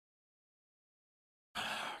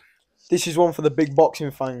This is one for the big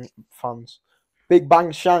boxing fans. Big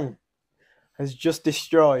Bang Shang has just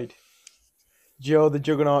destroyed Joe the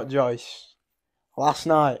Juggernaut Joyce last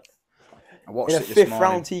night I in watched a it this fifth morning.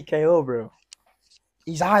 round TKO, bro.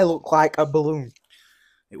 His eye looked like a balloon.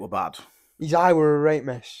 It were bad. His eye were a right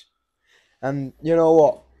mess. And you know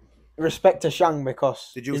what? Respect to Shang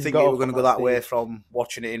because Did you he's think got you up were going on to go that stage. way from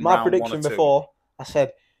watching it in My round 1 or prediction 2? before, I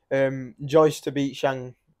said Joyce to beat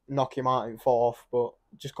Shang, knock him out in fourth, but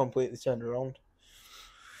just completely turned around.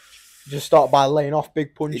 Just start by laying off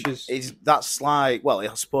big punches. That's like, well,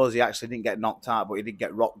 I suppose he actually didn't get knocked out, but he did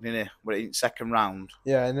get rocked, didn't he? But in second round.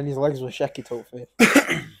 Yeah, and then his legs were shaky till fifth.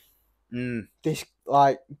 Mm. This,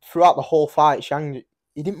 like, throughout the whole fight, Shang,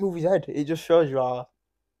 he didn't move his head. It just shows you how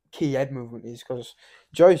key head movement is, because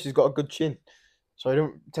Joyce has got a good chin, so he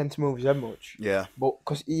don't tend to move his head much. Yeah. But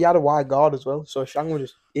because he had a wide guard as well, so Shang was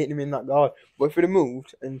just hitting him in that guard. But if he'd have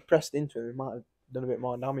moved and pressed into him, he might have done a bit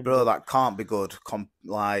more damage. Bro, that can't be good,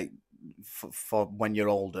 for when you're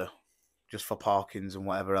older. Just for Parkins and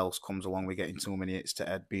whatever else comes along with getting too many hits to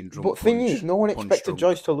head, being drunk. But thing is, no one expected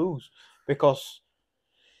Joyce to lose because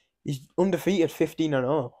he's undefeated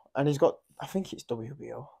 15-0, and he's got, I think it's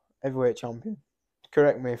WBO heavyweight champion.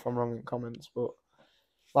 Correct me if I'm wrong in comments, but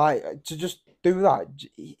like to just do that,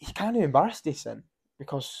 he's kind of embarrassed this then,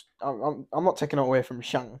 because I'm not taking it away from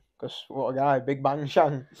Shang, because what a guy, Big Bang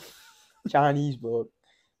Shang, Chinese bloke.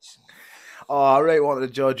 Oh, I really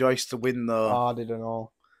wanted Joe Joyce to win though. Oh, I didn't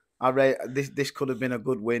know. This could have been a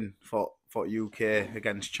good win for UK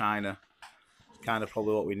against China. It's kind of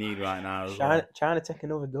probably what we need right now as well. China take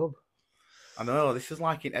another dub. I know, this is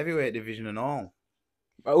like in heavyweight division and all.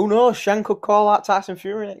 Oh no, Shang could call out Tyson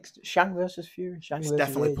Fury next. Shang versus Fury. It's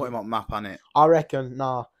definitely put him on map, hasn't it? I reckon,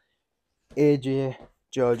 nah. AJ,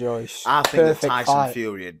 Joe Joyce. I think that Perfect Tyson fight.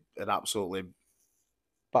 Fury had absolutely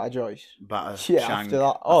Batter Joyce. Shang. After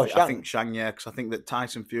that. Oh, I think Shang, yeah, because I think that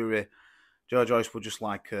Tyson Fury, Joe Joyce was just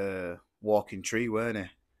like a walking tree, weren't he?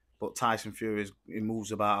 But Tyson Fury, he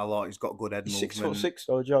moves about a lot. He's got good head movement. 6'6"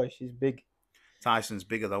 though, Joyce. He's big. Tyson's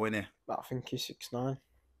bigger though, isn't he? I think he's 6'9".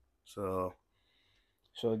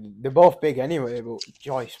 So they're both big anyway, but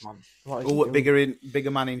Joyce, man. Who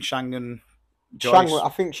bigger man in Shang and Joyce? Shang, I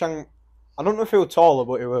think Shang, I don't know if he was taller,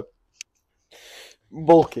 but he was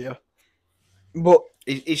bulkier. But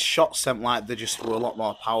his shots seemed like they just were a lot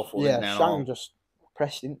more powerful. Yeah, Shang just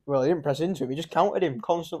pressed in. Well, he didn't press into him. He just countered him,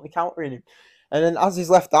 constantly countering him. And then as his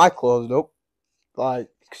left eye closed up, like,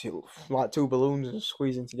 because it looked like two balloons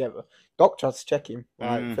squeezing together, Doc tried to check him,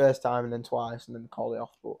 like, first time and then twice, and then called it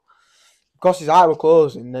off. But because his eye were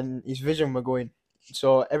closing, then his vision were going.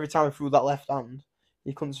 So every time he threw that left hand,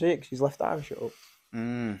 he couldn't see it because his left eye was shut up.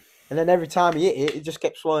 And then every time he hit it just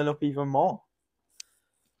kept swelling up even more.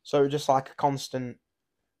 So it was just like a constant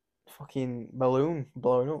fucking balloon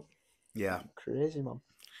blowing up. Yeah. Crazy, man.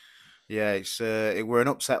 Yeah, it were an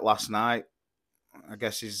upset last night. I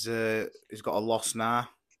guess he's got a loss now.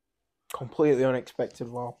 Completely unexpected,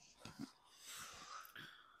 wow.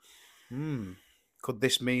 Could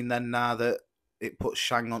this mean then now that it puts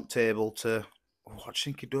Shang on table to... what do you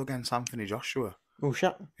think he'd do against Anthony Joshua? Oh,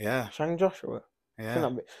 Shang? Yeah. Shang Joshua? Yeah.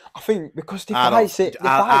 I think because they fight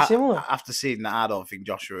similar. After seeing that, I don't think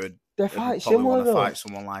Joshua would fight probably similar want to though. fight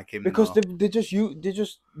someone like him. Because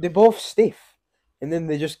they're both stiff, and then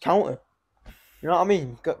they just counter. You know what I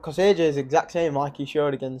mean? Because AJ is the exact same like he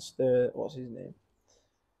showed against what's his name?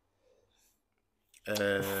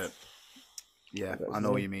 Yeah, I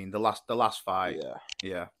know what you mean. The last fight.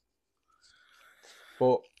 Yeah.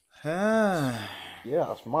 But yeah,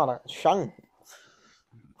 that's mad. Shang.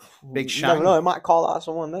 Big Shang. You never know. He might call out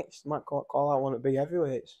someone next. He might call out one of the big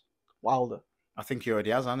heavyweights. Wilder. I think he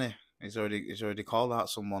already has, hasn't he? He's already called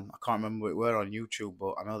out someone. I can't remember what it were on YouTube,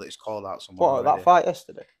 but I know that he's called out someone. What, that fight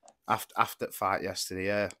yesterday? After the fight yesterday,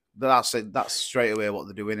 yeah. But that's straight away what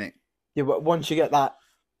they're doing it. Yeah, but once you get that,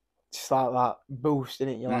 it's like that boost in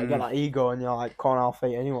it. You like get that ego, and you're like, can't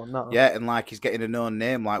outfight anyone now. Yeah, and like he's getting a known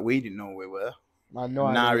name, like we didn't know who we were.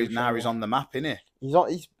 Now he's on the map, innit?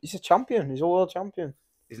 He's a champion. He's a world champion.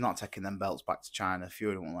 He's not taking them belts back to China.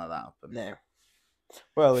 Fury won't let that happen. No.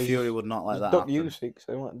 Well, Fury would not let that duck happen. Usyk,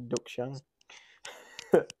 so he won't duck Shang.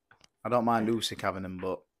 I don't mind Usyk having him,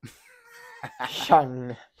 but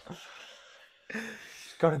Shang.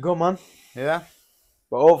 It's gotta go, man. Yeah.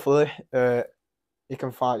 But hopefully, he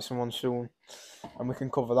can fight someone soon, and we can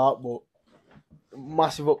cover that. But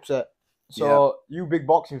massive upset. So you big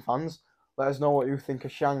boxing fans, let us know what you think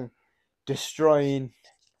of Shang destroying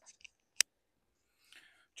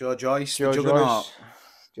Joe Joyce, the Juggernaut.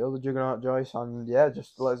 Joe the Juggernaut Joyce, and yeah,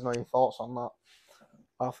 just let us know your thoughts on that.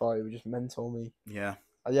 I thought it was just mental, me. Yeah.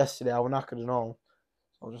 Yesterday I was knackered and all.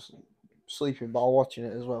 I was just sleeping while watching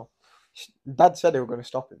it as well. Dad said they were going to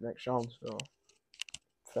stop it next round, so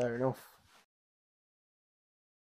fair enough.